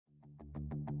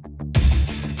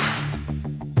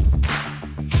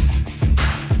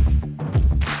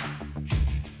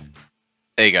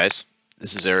Hey guys,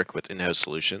 this is Eric with In-House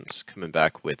Solutions, coming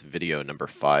back with video number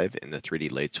 5 in the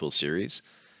 3D Lathe Tool series.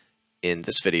 In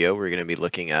this video, we're going to be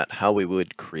looking at how we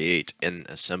would create an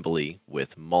assembly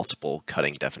with multiple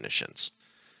cutting definitions.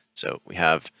 So we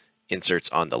have inserts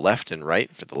on the left and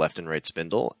right for the left and right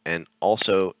spindle, and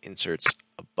also inserts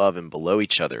above and below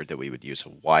each other that we would use a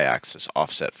y-axis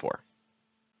offset for.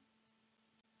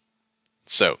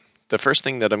 So the first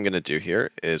thing that I'm going to do here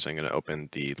is I'm going to open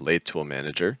the Lathe Tool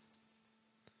Manager.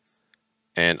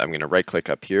 And I'm going to right click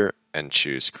up here and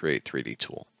choose Create 3D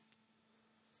Tool.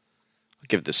 I'll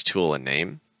give this tool a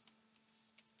name.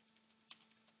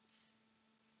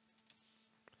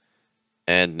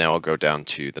 And now I'll go down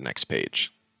to the next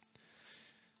page.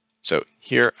 So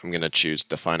here I'm going to choose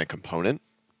Define a Component.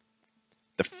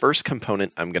 The first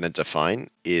component I'm going to define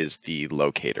is the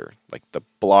locator, like the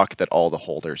block that all the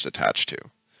holders attach to.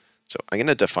 So I'm going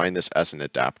to define this as an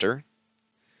adapter.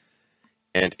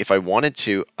 And if I wanted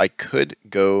to, I could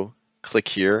go click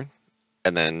here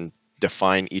and then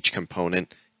define each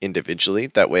component individually.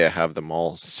 That way I have them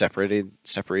all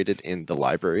separated in the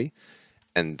library.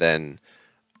 And then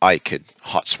I could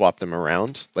hot swap them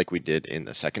around like we did in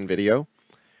the second video.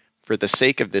 For the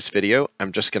sake of this video,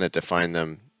 I'm just going to define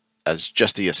them as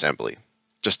just the assembly,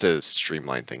 just to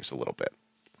streamline things a little bit.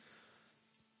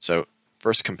 So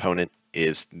first component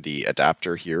is the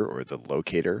adapter here, or the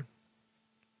locator.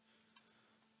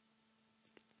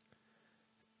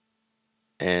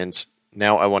 And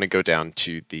now I want to go down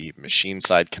to the machine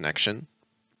side connection.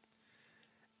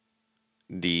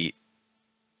 The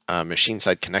machine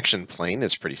side connection plane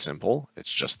is pretty simple.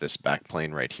 It's just this back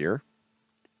plane right here.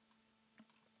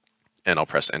 And I'll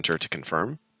press enter to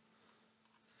confirm.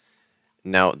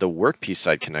 Now the workpiece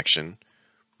side connection,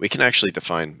 we can actually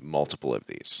define multiple of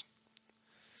these.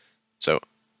 So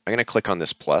I'm going to click on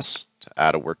this plus to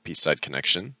add a workpiece side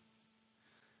connection.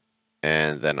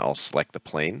 And then I'll select the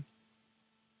plane.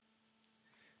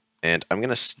 And I'm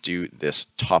going to do this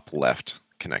top left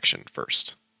connection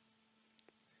first.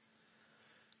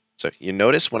 So you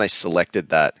notice when I selected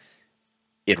that,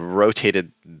 it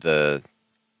rotated the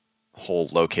whole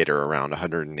locator around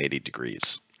 180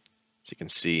 degrees. So you can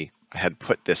see I had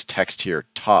put this text here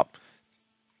top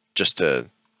just to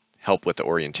help with the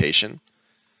orientation.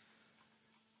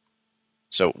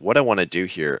 So what I want to do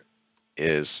here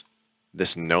is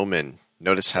this gnomon,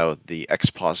 notice how the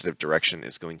x positive direction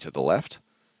is going to the left.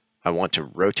 I want to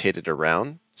rotate it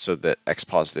around so that x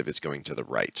positive is going to the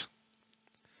right.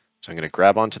 So I'm going to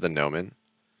grab onto the gnomon,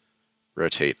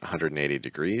 rotate 180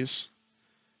 degrees,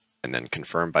 and then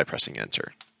confirm by pressing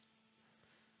enter.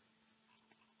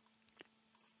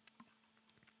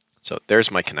 So there's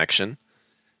my connection,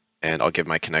 and I'll give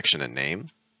my connection a name.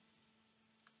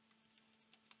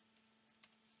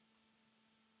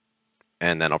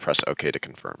 And then I'll press OK to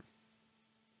confirm.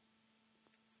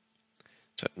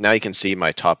 So now you can see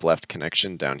my top left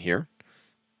connection down here.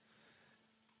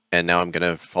 And now I'm going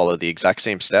to follow the exact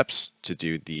same steps to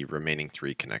do the remaining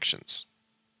 3 connections.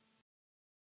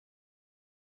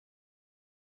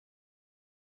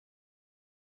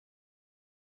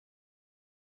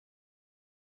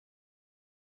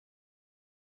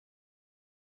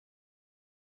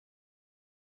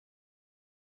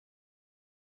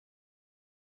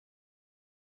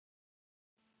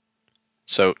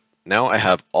 So now I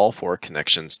have all 4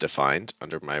 connections defined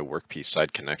under my workpiece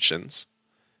side connections,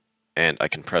 and I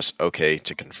can press OK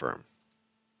to confirm.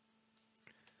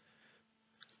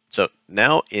 So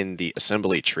now in the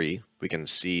assembly tree, we can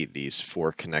see these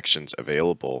 4 connections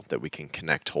available that we can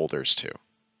connect holders to.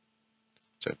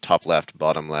 So top left,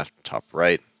 top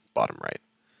right, bottom right.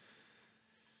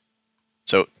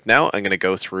 So now I'm going to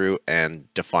go through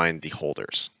and define the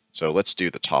holders. So let's do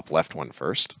the top left one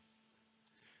first.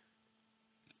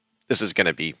 This is going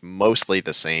to be mostly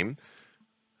the same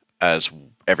as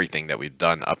everything that we've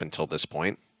done up until this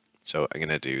point. So I'm going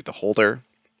to do the holder.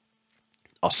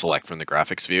 I'll select from the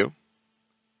graphics view,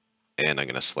 and I'm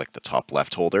going to select the top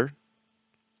left holder.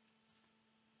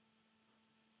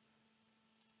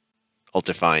 I'll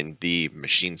define the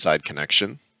machine side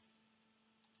connection.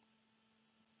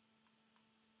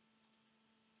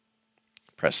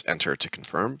 Press enter to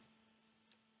confirm.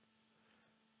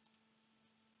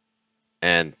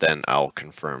 And then I'll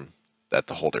confirm that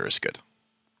the holder is good.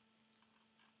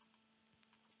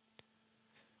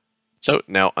 So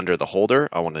now under the holder,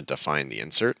 I want to define the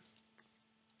insert.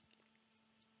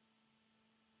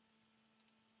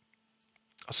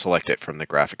 I'll select it from the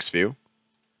graphics view.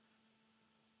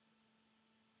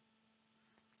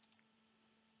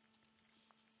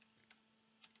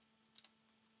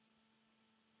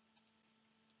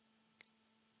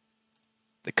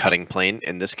 The cutting plane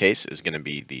in this case is going to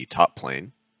be the top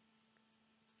plane.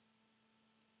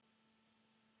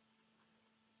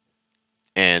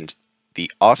 And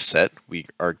the offset, we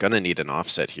are going to need an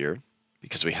offset here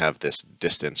because we have this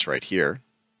distance right here.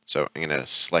 So I'm going to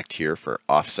select here for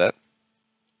offset.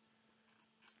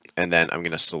 And then I'm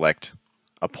going to select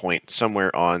a point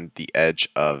somewhere on the edge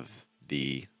of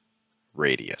the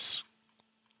radius.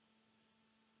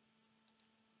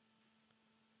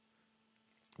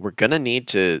 We're going to need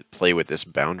to play with this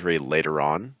boundary later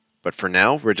on, but for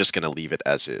now, we're just going to leave it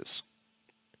as is.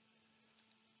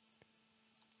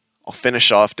 I'll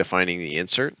finish off defining the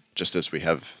insert, just as we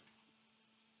have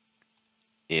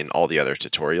in all the other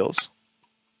tutorials.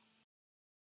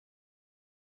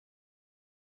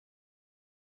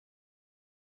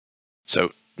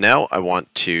 So now I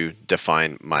want to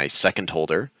define my second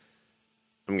holder.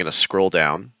 I'm going to scroll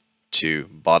down to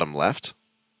bottom left.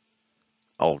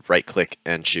 I'll right-click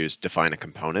and choose Define a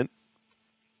Component.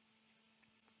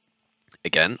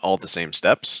 Again, all the same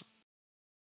steps.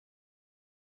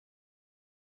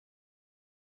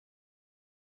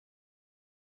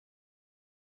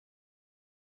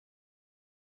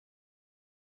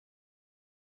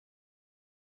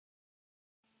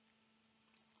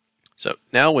 So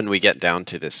now when we get down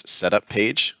to this setup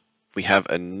page, we have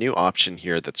a new option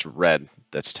here that's red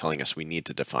that's telling us we need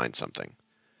to define something.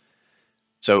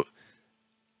 So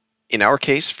in our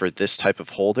case, for this type of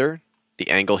holder, the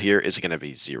angle here is going to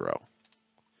be 0.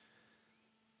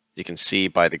 You can see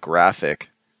by the graphic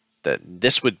that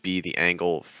this would be the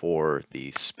angle for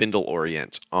the spindle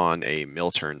orient on a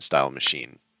mill turn style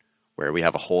machine, where we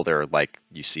have a holder like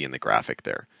you see in the graphic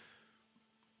there.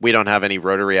 We don't have any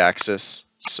rotary axis,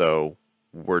 so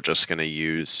we're just going to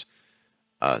use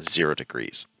 0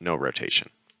 degrees, no rotation.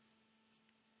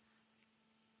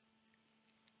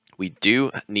 We do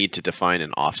need to define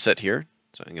an offset here,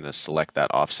 so I'm going to select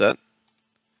that offset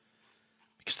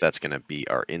because that's going to be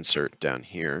our insert down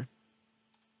here.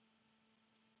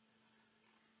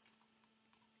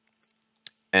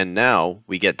 And now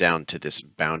we get down to this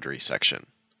boundary section.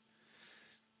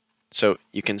 So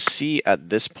you can see at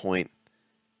this point,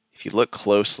 if you look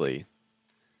closely,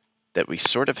 that we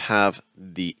sort of have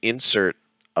the insert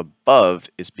above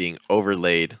is being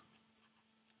overlaid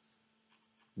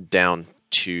down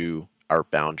to our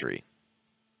boundary.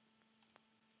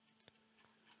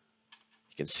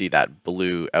 You can see that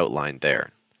blue outline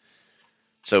there.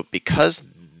 So because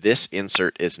this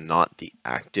insert is not the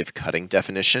active cutting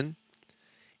definition,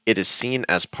 it is seen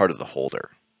as part of the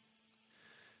holder.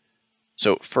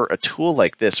 So for a tool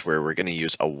like this, where we're going to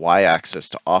use a y-axis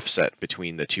to offset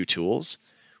between the two tools,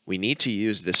 we need to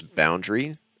use this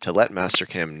boundary to let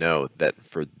Mastercam know that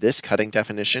for this cutting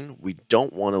definition, we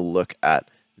don't want to look at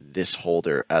this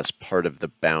holder as part of the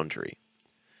boundary.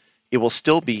 It will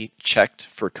still be checked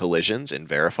for collisions in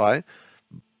Verify,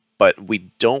 but we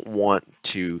don't want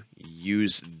to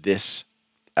use this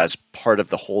as part of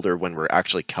the holder when we're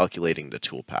actually calculating the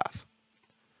toolpath.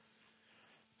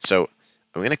 So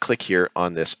I'm going to click here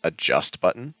on this Adjust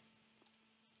button.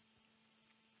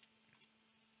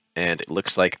 And it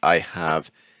looks like I have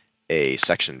a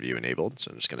section view enabled, so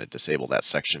I'm just going to disable that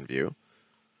section view.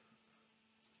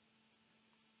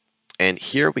 And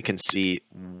here we can see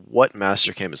what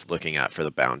Mastercam is looking at for the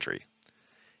boundary.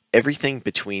 Everything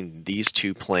between these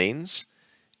two planes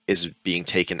is being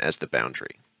taken as the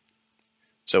boundary.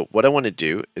 So what I want to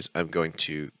do is I'm going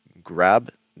to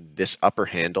grab this upper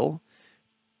handle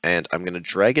and I'm going to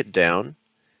drag it down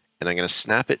and I'm going to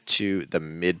snap it to the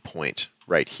midpoint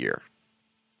right here.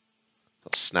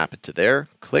 I'll snap it to there,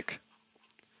 click.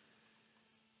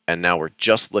 And now we're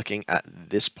just looking at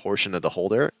this portion of the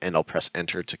holder, and I'll press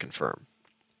enter to confirm.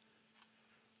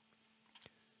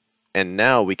 And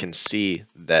now we can see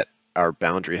that our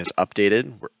boundary has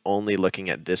updated. We're only looking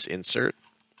at this insert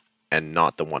and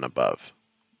not the one above.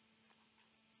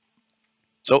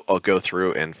 So I'll go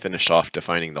through and finish off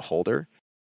defining the holder.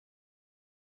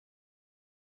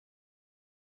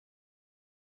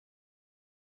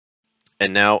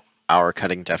 And now our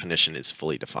cutting definition is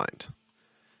fully defined.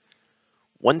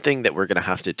 One thing that we're going to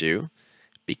have to do,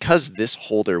 because this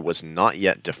holder was not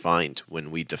yet defined when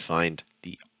we defined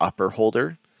the upper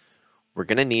holder, we're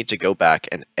going to need to go back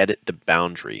and edit the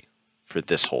boundary for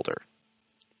this holder.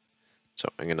 So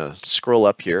I'm going to scroll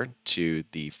up here to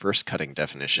the first cutting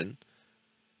definition,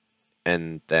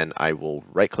 and then I will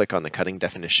right-click on the cutting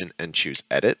definition and choose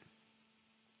Edit.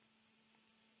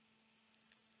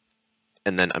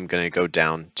 And then I'm going to go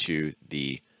down to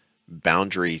the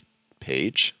boundary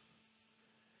page,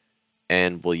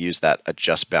 and we'll use that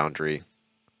Adjust Boundary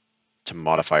to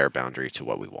modify our boundary to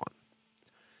what we want.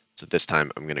 So this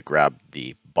time I'm going to grab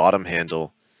the bottom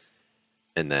handle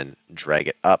and then drag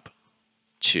it up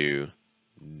to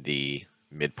the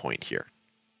midpoint here.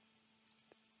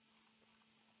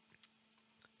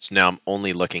 So now I'm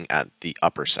only looking at the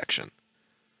upper section.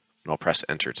 And I'll press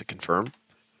enter to confirm.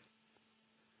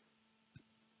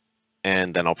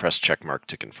 And then I'll press check mark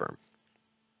to confirm.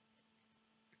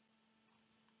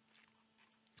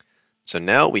 So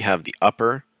now we have the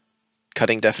upper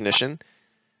cutting definition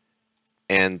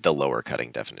and the lower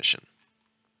cutting definition.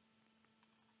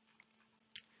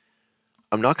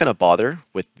 I'm not going to bother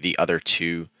with the other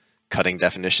two cutting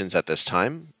definitions at this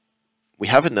time. We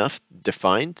have enough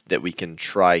defined that we can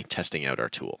try testing out our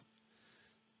tool.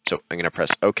 So I'm going to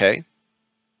press OK.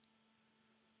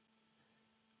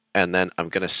 And then I'm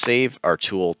going to save our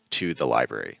tool to the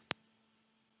library.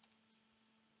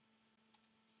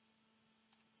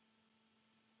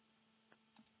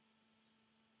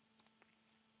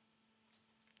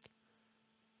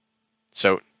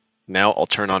 So now I'll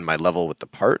turn on my level with the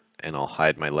part, and I'll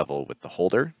hide my level with the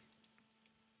holder.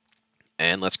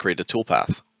 And let's create a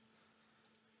toolpath.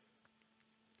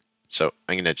 So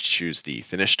I'm going to choose the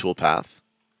Finish toolpath.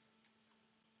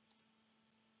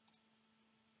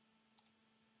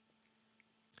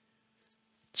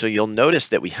 So you'll notice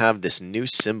that we have this new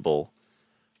symbol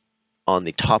on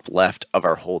the top left of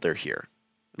our holder here.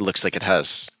 It looks like it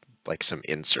has like some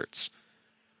inserts.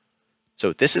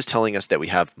 So this is telling us that we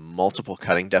have multiple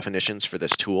cutting definitions for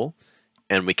this tool,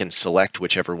 and we can select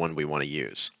whichever one we want to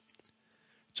use.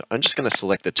 So I'm just going to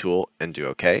select the tool and do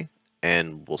OK,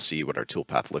 and we'll see what our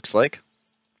toolpath looks like.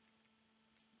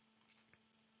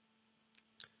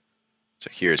 So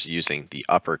here's using the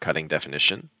upper cutting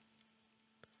definition.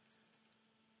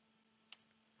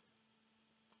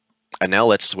 And now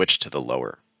let's switch to the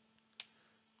lower.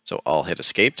 So I'll hit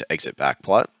escape to exit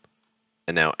backplot.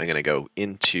 And now I'm going to go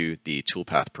into the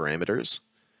toolpath parameters,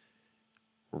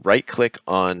 right click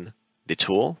on the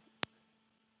tool,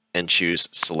 and choose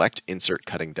Select Insert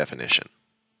Cutting Definition.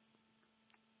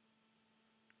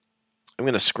 I'm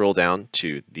going to scroll down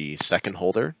to the second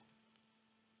holder.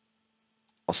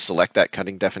 I'll select that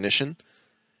cutting definition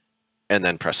and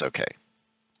then press OK.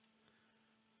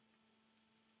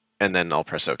 And then I'll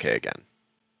press OK again.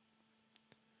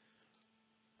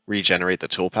 Regenerate the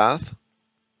toolpath.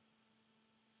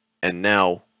 And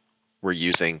now we're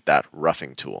using that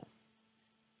roughing tool.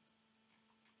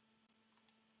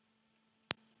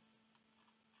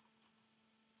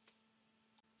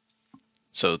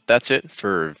 So that's it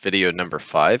for video number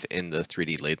 5 in the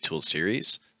 3D Lathe Tools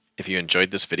series. If you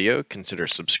enjoyed this video, consider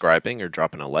subscribing or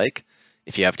dropping a like.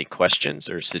 If you have any questions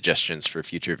or suggestions for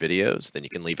future videos, then you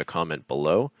can leave a comment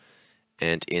below.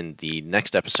 And in the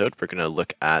next episode, we're going to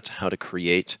look at how to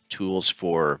create tools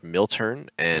for mill turn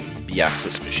and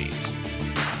B-axis machines.